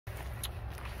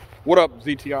What up,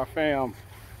 ZTR fam?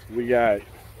 We got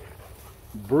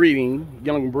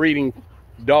young breeding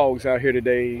dogs out here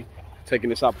today,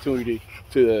 taking this opportunity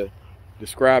to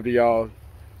describe to y'all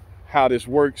how this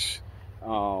works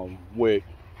with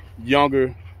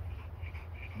younger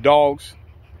dogs.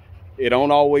 It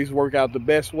don't always work out the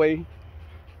best way.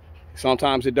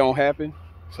 Sometimes it don't happen,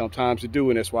 sometimes it do,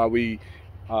 and that's why we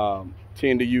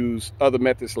tend to use other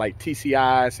methods like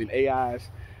TCIs and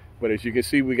AIs. But as you can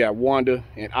see, we got Wanda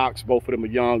and Ox, both of them are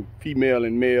young, female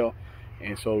and male.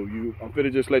 And so I'm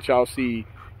gonna just let y'all see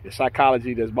the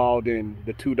psychology that's involved in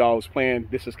the two dogs playing.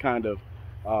 This is kind of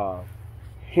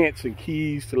hints and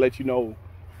keys to let you know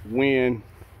when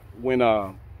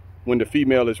the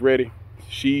female is ready.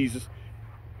 She's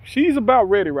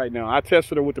about ready right now. I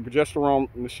tested her with the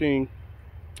progesterone machine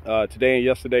today and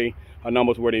yesterday. Her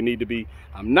numbers where they need to be.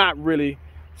 I'm not really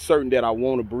certain that I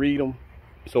want to breed them.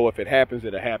 So if it happens,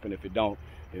 it'll happen. If it don't,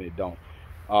 then it don't.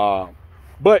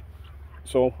 But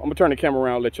so I'm gonna turn the camera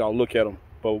around, let y'all look at them.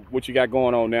 But what you got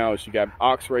going on now is you got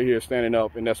Ox right here standing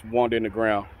up, and that's Wanda in the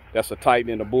ground. That's a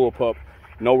Titan and a bull pup,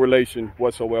 no relation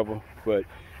whatsoever. But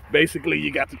basically,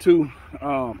 you got the two.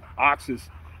 Ox is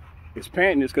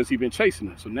panting this because he's been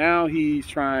chasing her. So now he's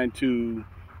flirting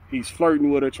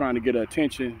with her, trying to get her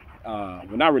attention.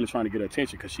 We're not really trying to get her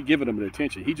attention because she's giving him the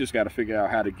attention. He just got to figure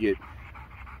out how to get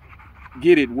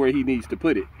it where he needs to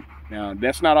put it. Now,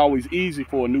 that's not always easy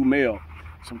for a new male.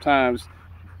 Sometimes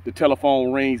the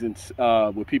telephone rings and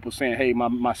with people saying, hey,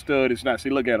 my stud is not, see,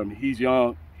 look at him. He's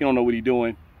young. He don't know what he's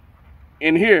doing.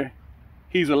 In here,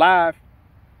 he's alive,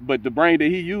 but the brain that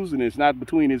he's using is not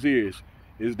between his ears.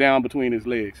 It's down between his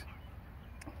legs.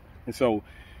 And so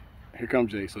here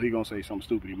comes Jay. So he gonna say something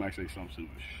stupid. He might say something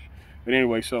stupid. But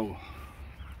anyway, so.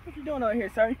 What you doing over here,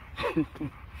 sir?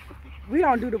 We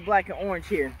don't do the black and orange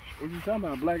here. What you talking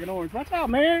about, black and orange? Watch out,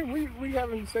 man. We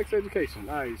having sex education.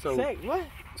 All right, so. What?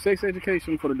 Sex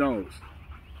education for the dogs.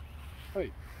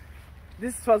 Hey.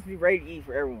 This is supposed to be rated E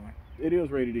for everyone. It is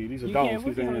rated E. These are dogs.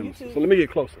 These are animals. So let me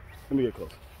get closer.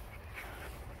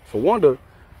 So Wanda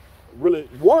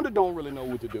don't really know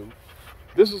what to do.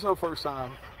 This is her first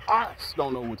time. Ox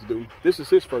don't know what to do. This is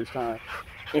his first time.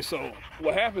 And so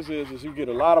what happens is you get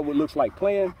a lot of what looks like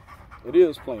playing. It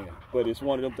is playing, but it's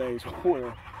one of them things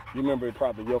where you remember it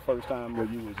probably your first time where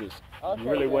you was just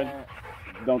really wasn't.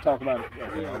 Don't talk about it.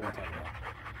 Okay, I won't talk about it.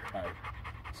 All right.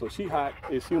 So she hot.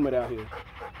 It's humid out here.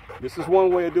 This is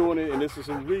one way of doing it, and this is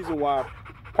the reason why,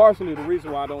 partially the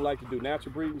reason why I don't like to do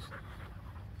natural breedings,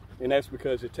 and that's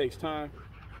because it takes time.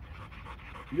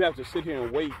 You have to sit here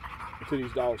and wait until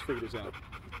these dogs figure this out.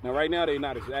 Now, right now, they're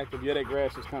not as active. Yeah, that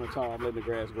grass is kind of tall. I'm letting the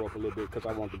grass grow up a little bit because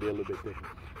I want it to be a little bit thicker.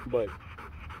 But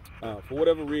for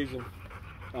whatever reason,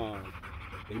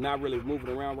 they're not really moving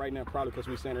around right now, probably because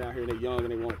we're standing out here and they're young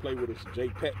and they want to play with us. Jay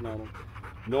petting on them.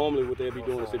 Normally, what they'll be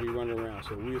doing is they'll be running around.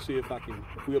 So we'll see if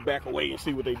we'll back away and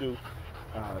see what they do.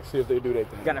 See if they do that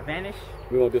thing. We're gonna vanish.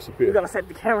 We're gonna disappear. We're gonna set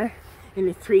the camera in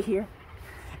the tree here,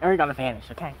 and we're gonna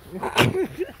vanish, okay?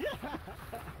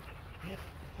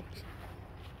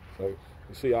 So you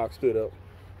see, Ox stood up.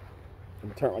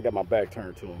 I got my back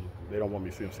turned to him. They don't want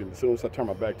me to see him. As soon as I turn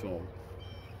my back to him,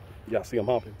 y'all see him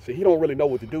humping. See, he don't really know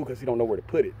what to do because he don't know where to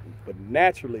put it. But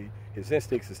naturally, his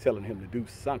instincts is telling him to do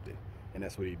something, and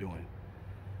that's what he's doing.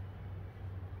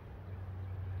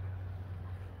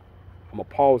 I'm gonna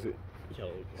pause it. Yo,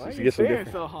 why are you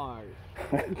staring so hard?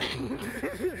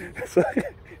 so I'm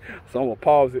gonna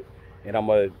pause it, and I'm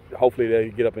gonna hopefully they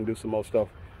get up and do some more stuff.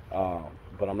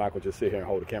 But I'm not gonna just sit here and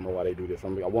hold the camera while they do this. I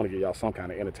want to give y'all some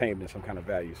kind of entertainment, some kind of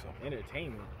value. So.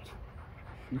 Entertainment.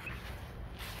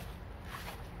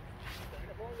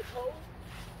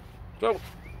 So,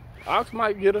 Ox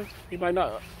might get her. He might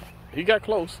not. He got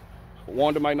close.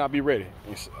 Wanda might not be ready.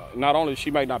 Not only she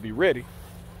might not be ready.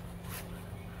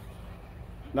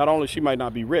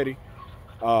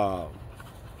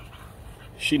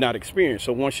 She not experienced.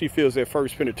 So once she feels that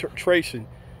first penetration,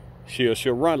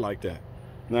 she'll run like that.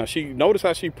 Now notice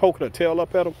how she poking her tail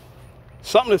up at him.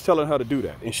 Something is telling her to do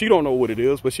that, and she don't know what it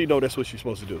is, but she know that's what she's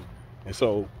supposed to do. And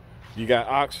so you got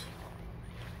Ox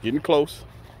getting close.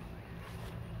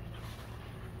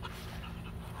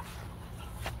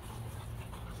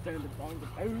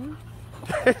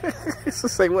 So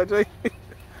say what, Jay?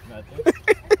 Nothing.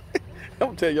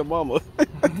 Don't tell your mama.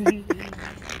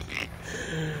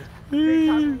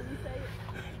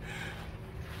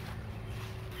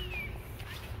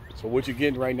 So what you're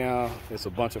getting right now is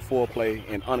a bunch of foreplay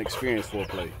and unexperienced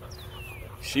foreplay.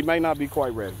 She may not be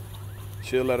quite ready.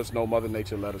 She'll let us know. Mother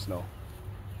Nature let us know.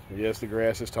 Yes, the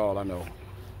grass is tall, I know.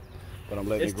 But I'm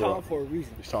letting it grow. It's tall for a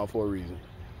reason. It's tall for a reason.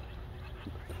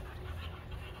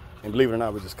 And believe it or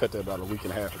not, we just cut that about a week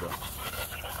and a half ago.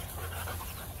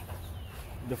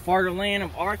 The fatherland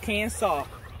of Arkansas.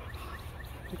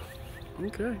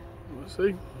 Okay, let's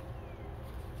see.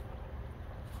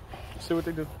 Let's see what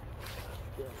they do.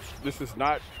 This is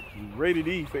not rated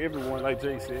E for everyone, like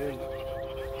Jay said.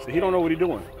 So he don't know what he's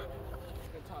doing.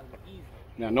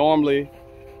 Now, normally,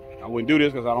 I wouldn't do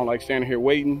this because I don't like standing here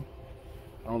waiting.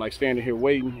 I don't like standing here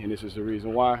waiting, and this is the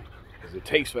reason why. Because it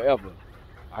takes forever.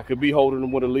 I could be holding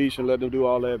them with a leash and let them do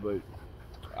all that, but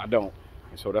I don't.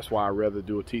 And so that's why I'd rather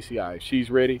do a TCI. If she's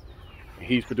ready and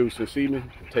he's producing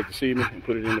semen, take the semen and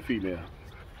put it in the female.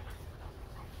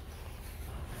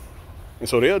 And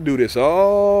so they'll do this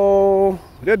long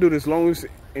as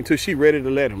until she's ready to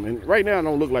let him. And right now it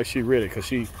don't look like she's ready because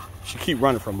she keep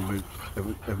running from him.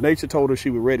 If nature told her she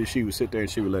was ready, she would sit there and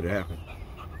she would let it happen.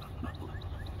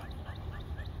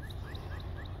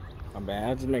 My bad,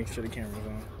 I'll just make sure the camera's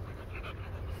on.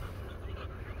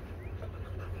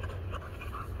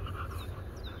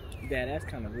 Dad, that's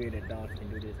kind of weird that dogs can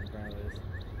do this in front of us.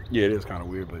 Yeah, it is kind of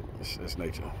weird, but it's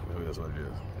nature. That's what it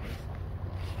is.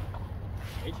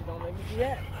 Nature don't make me do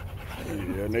that.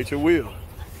 Yeah, nature will.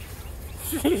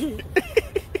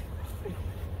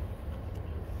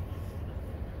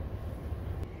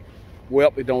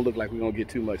 Well, it don't look like we're gonna get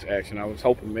too much action. I was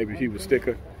hoping maybe he would stick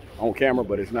her on camera,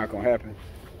 but it's not gonna happen.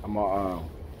 I'm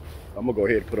gonna go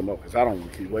ahead and put him up because I don't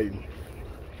want to keep waiting.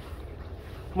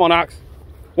 Come on, Ox.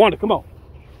 Wanda, come on.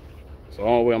 So the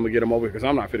only way I'm gonna get him over because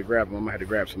I'm not fit to grab him. I'm gonna have to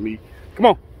grab some meat. Come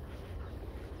on.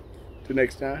 Till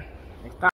next time.